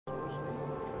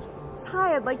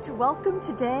Hi, I'd like to welcome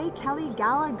today Kelly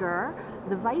Gallagher,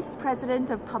 the Vice President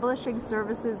of Publishing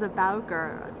Services of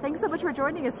Bowker. Thanks so much for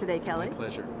joining us today, Kelly. My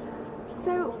pleasure.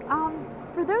 So,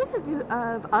 for those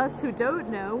of us who don't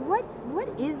know,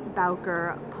 what is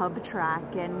Bowker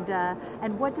PubTrack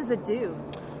and what does it do?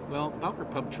 Well, Bowker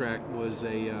PubTrack was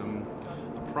a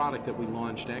product that we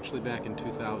launched actually back in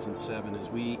 2007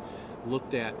 as we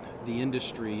looked at the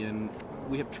industry, and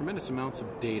we have tremendous amounts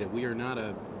of data. We are not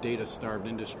a data-starved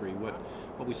industry.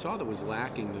 What we saw that was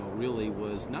lacking, though, really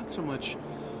was not so much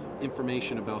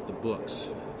information about the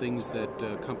books, things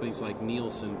that companies like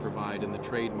Nielsen provide in the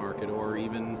trade market, or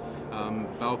even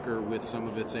Bowker with some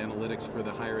of its analytics for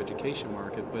the higher education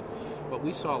market. But what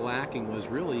we saw lacking was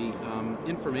really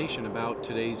information about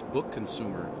today's book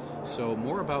consumer. So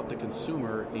more about the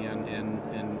consumer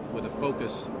and with a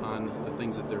focus on the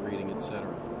things that they're reading,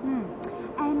 etc.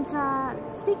 And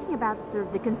speaking about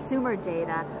the consumer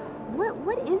data,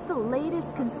 what is the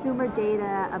latest consumer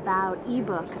data about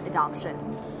ebook adoption?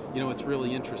 You know, it's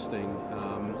really interesting.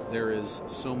 There is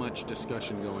so much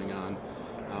discussion going on.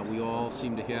 We all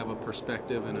seem to have a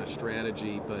perspective and a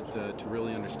strategy, but to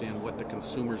really understand what the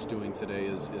consumer's doing today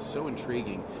is so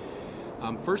intriguing.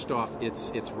 First off,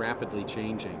 it's rapidly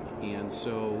changing, and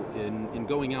so in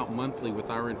going out monthly with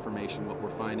our information, what we're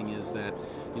finding is that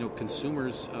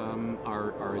consumers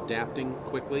are adapting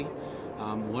quickly.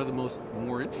 One of the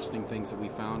more interesting things that we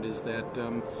found is that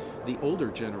the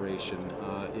older generation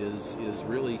is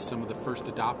really some of the first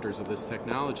adopters of this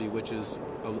technology, which is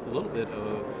a little bit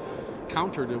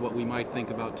counter to what we might think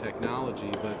about technology.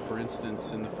 But for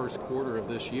instance, in the first quarter of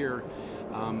this year,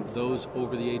 those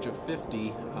over the age of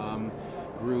 50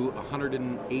 grew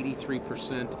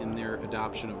 183% in their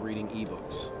adoption of reading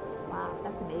ebooks. Wow,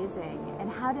 that's amazing. And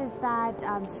how does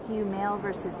that skew male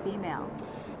versus female?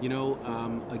 You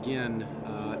know, again,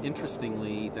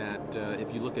 interestingly, that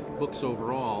if you look at books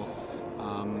overall,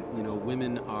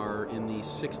 women are in the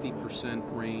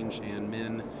 60% range and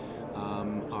men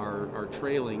are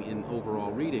trailing in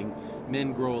overall reading.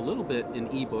 Men grow a little bit in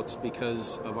ebooks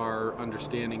because of our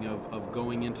understanding of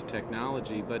going into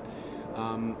technology, but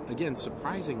again,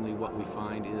 surprisingly, what we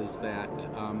find is that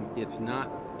it's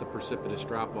not the precipitous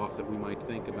drop-off that we might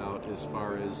think about as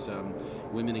far as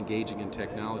women engaging in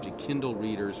technology. Kindle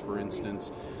readers, for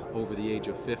instance, over the age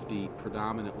of 50,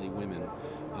 predominantly women.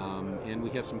 And we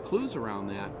have some clues around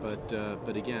that,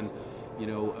 but again,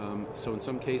 so in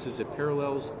some cases it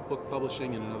parallels book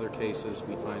publishing, and in other cases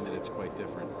we find that it's quite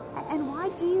different. And why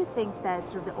do you think that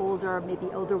sort of the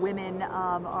older women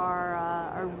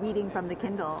are reading from the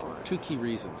Kindle? Two key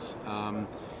reasons.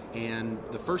 And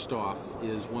the first off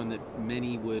is one that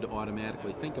many would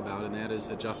automatically think about, and that is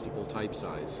adjustable type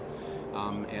size.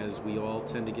 As we all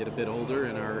tend to get a bit older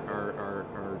and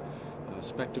our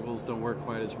spectacles don't work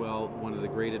quite as well, one of the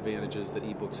great advantages that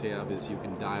ebooks have is you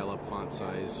can dial up font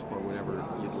size for whatever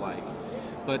you'd like.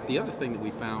 But the other thing that we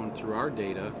found through our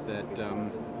data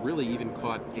that really even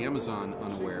caught Amazon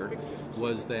unaware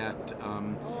was that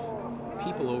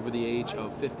people over the age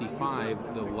of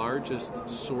 55, the largest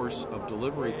source of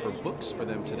delivery for books for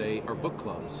them today are book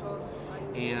clubs.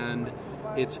 And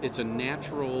it's a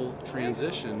natural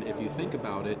transition, if you think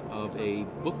about it, of a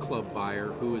book club buyer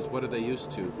who is, what are they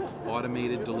used to?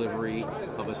 Automated delivery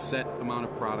of a set amount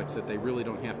of products that they really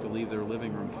don't have to leave their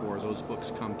living room for. Those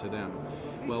books come to them.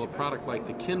 Well, a product like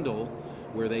the Kindle,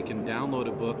 where they can download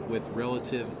a book with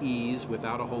relative ease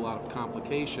without a whole lot of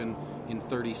complication in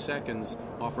 30 seconds,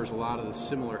 offers a lot of the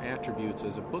similar attributes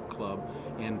as a book club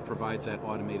and provides that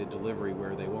automated delivery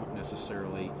where they won't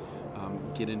necessarily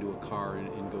get into a car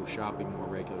and go shopping more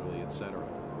regularly, etc.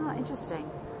 Oh, interesting.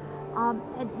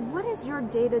 And what does your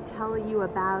data tell you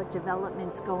about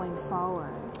developments going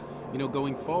forward? You know,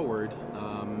 going forward,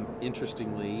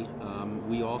 interestingly,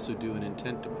 we also do an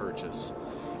intent to purchase.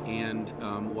 And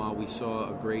while we saw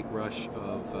a great rush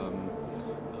of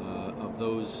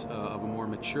those of a more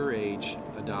mature age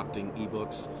adopting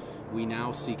ebooks, we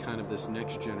now see kind of this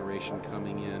next generation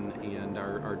coming in, and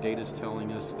our data is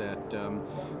telling us that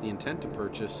the intent to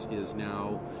purchase is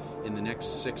now, in the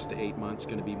next 6 to 8 months,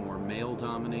 going to be more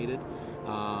male-dominated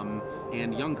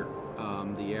and younger.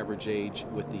 The average age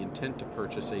with the intent to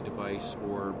purchase a device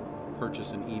or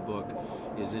purchase an ebook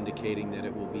is indicating that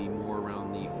it will be more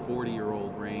around the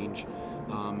 40-year-old range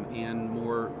and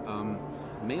more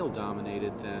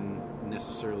male-dominated than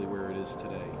necessally where it is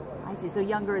today. I see. So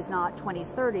younger is not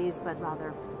 20s, 30s, but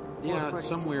rather 40s. Yeah,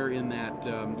 somewhere in that,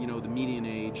 the median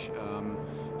age,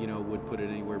 would put it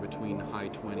anywhere between high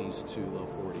 20s to low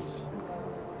 40s.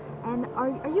 And are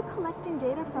you collecting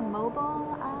data from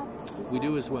mobile apps? We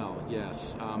do as well,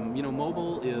 yes.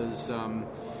 Mobile is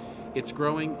It's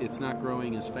growing. It's not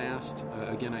growing as fast.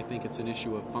 Again, I think it's an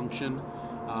issue of function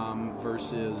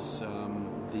versus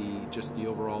the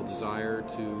overall desire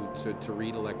to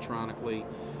read electronically.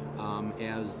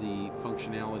 As the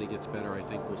functionality gets better, I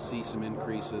think we'll see some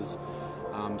increases.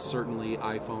 Certainly,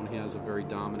 iPhone has a very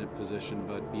dominant position,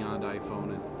 but beyond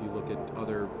iPhone, if you look at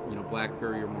other,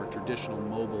 BlackBerry or more traditional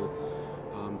mobile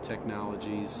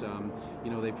technologies,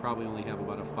 they probably only have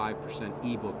about a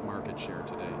 5% ebook market share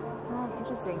today. Right,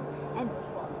 interesting. And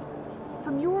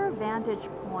from your vantage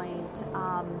point,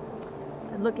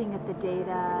 looking at the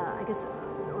data, I guess,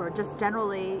 or just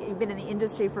generally, you've been in the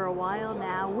industry for a while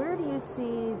now, where do you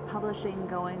see publishing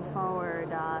going forward,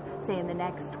 say in the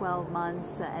next 12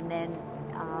 months, and then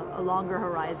a longer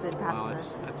horizon,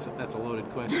 perhaps? Well, that's a loaded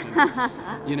question.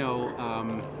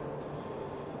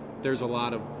 There's a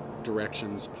lot of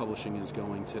directions publishing is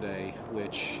going today,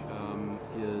 which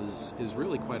is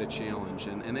really quite a challenge,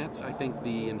 and that's, I think,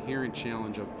 the inherent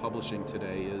challenge of publishing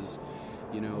today is,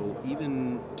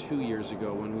 even 2 years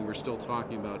ago when we were still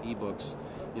talking about ebooks,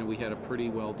 we had a pretty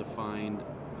well-defined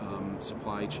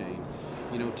supply chain.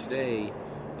 Today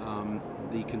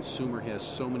the consumer has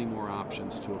so many more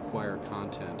options to acquire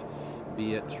content,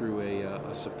 be it through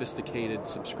a sophisticated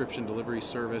subscription delivery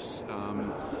service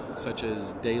such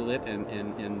as Daylit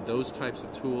and those types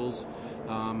of tools,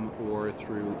 or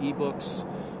through ebooks,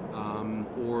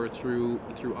 or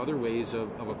through other ways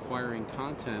of acquiring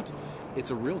content.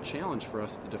 It's a real challenge for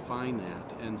us to define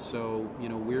that. And so,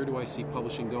 where do I see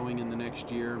publishing going in the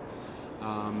next year?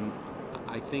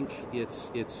 I think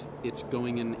it's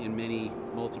going in many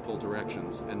multiple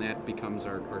directions, and that becomes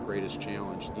our greatest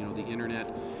challenge. The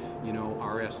internet,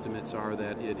 our estimates are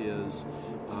that it is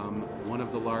one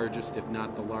of the largest, if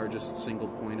not the largest, single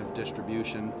point of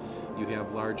distribution. You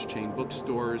have large chain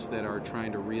bookstores that are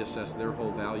trying to reassess their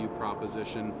whole value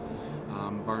proposition.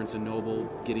 Barnes & Noble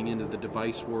getting into the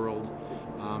device world.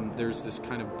 There's this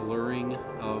kind of blurring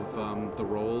of the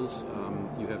roles.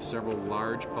 You have several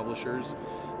large publishers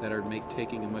that are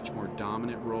taking a much more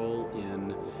dominant role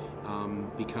in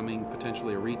becoming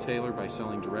potentially a retailer by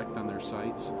selling direct on their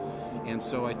sites. And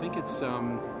so I think it's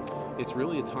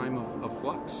really a time of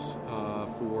flux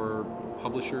for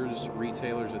publishers,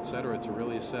 retailers, etc., to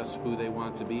really assess who they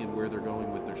want to be and where they're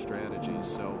going with their strategies.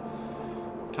 So,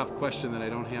 tough question that I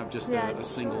don't have just a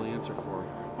single answer for.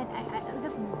 And I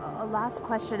guess a last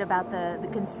question about the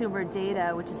consumer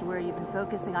data, which is where you've been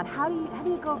focusing on. How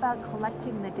do you go about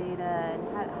collecting the data,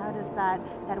 and how does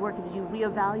that work? Did you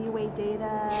reevaluate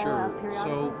data periodically?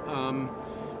 So,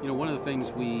 one of the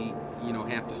things we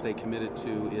have to stay committed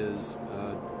to is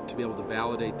to be able to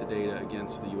validate the data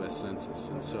against the U.S. Census.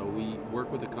 And so we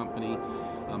work with a company,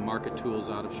 Market Tools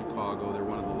out of Chicago. They're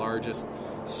one of the largest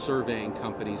surveying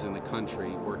companies in the country,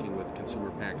 working with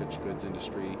consumer packaged goods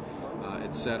industry,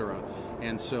 etc.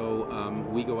 And so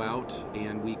we go out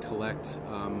and we collect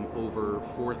over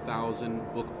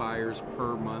 4,000 book buyers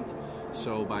per month.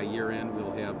 So by year end,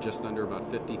 we'll have just under about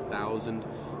 50,000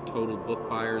 total book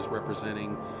buyers,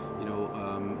 representing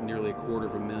nearly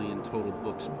 250,000 total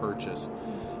books purchased.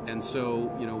 And so,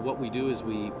 what we do is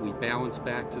we balance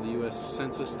back to the U.S.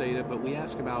 Census data, but we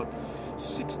ask about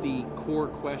 60 core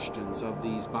questions of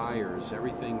these buyers,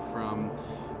 everything from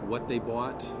what they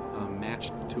bought,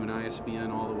 matched to an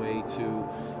ISBN, all the way to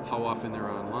how often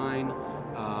they're online,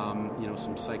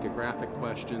 some psychographic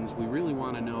questions. We really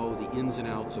want to know the ins and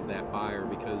outs of that buyer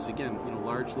because, again,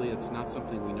 largely it's not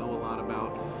something we know a lot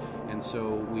about, and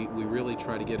so we really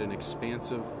try to get an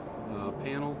expansive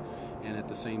panel, and at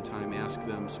the same time ask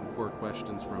them some core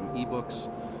questions from ebooks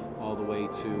all the way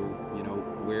to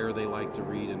where they like to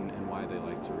read and why they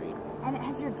like to read. And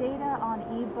has your data on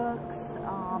ebooks,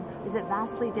 is it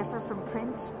vastly different from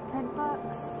print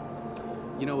books?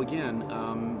 Again,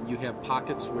 you have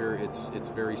pockets where it's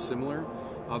very similar,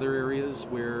 other areas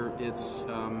where it's,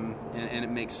 and it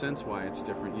makes sense why it's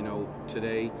different.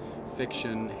 Today,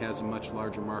 fiction has a much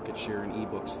larger market share in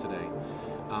ebooks today.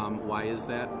 Why is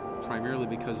that? Primarily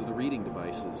because of the reading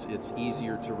devices. It's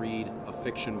easier to read a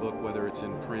fiction book, whether it's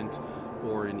in print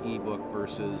or in ebook,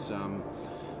 versus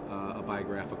a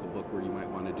biographical book where you might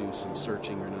want to do some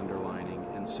searching or an underlining.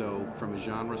 And so from a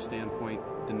genre standpoint,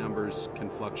 the numbers can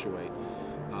fluctuate.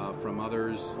 From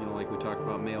others, like we talked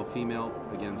about male-female,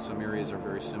 again, some areas are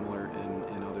very similar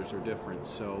and others are different.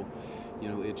 So,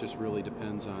 it just really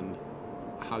depends on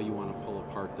how you want to pull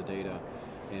apart the data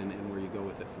and where you go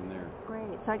with it from there.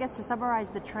 Great. So I guess to summarize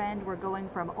the trend, we're going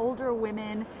from older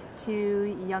women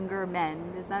to younger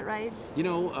men. Is that right?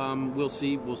 We'll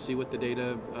see what the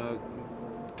data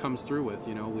comes through with.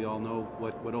 You know, we all know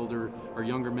what older or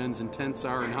younger men's intents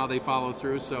are and how they follow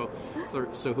through. So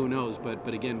who knows? But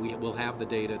again, we'll have the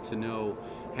data to know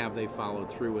have they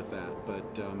followed through with that.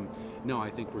 But no, I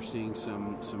think we're seeing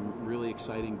some really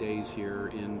exciting days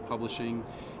here in publishing,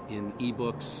 in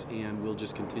ebooks, and we'll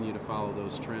just continue to follow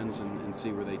those trends and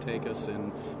see where they take us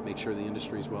and make sure the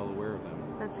industry is well aware of them.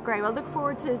 That's great. Well, look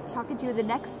forward to talking to you the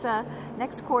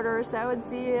next quarter or so and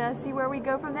see where we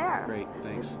go from there. Great.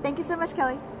 Thanks. Thank you so much,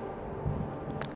 Kelly.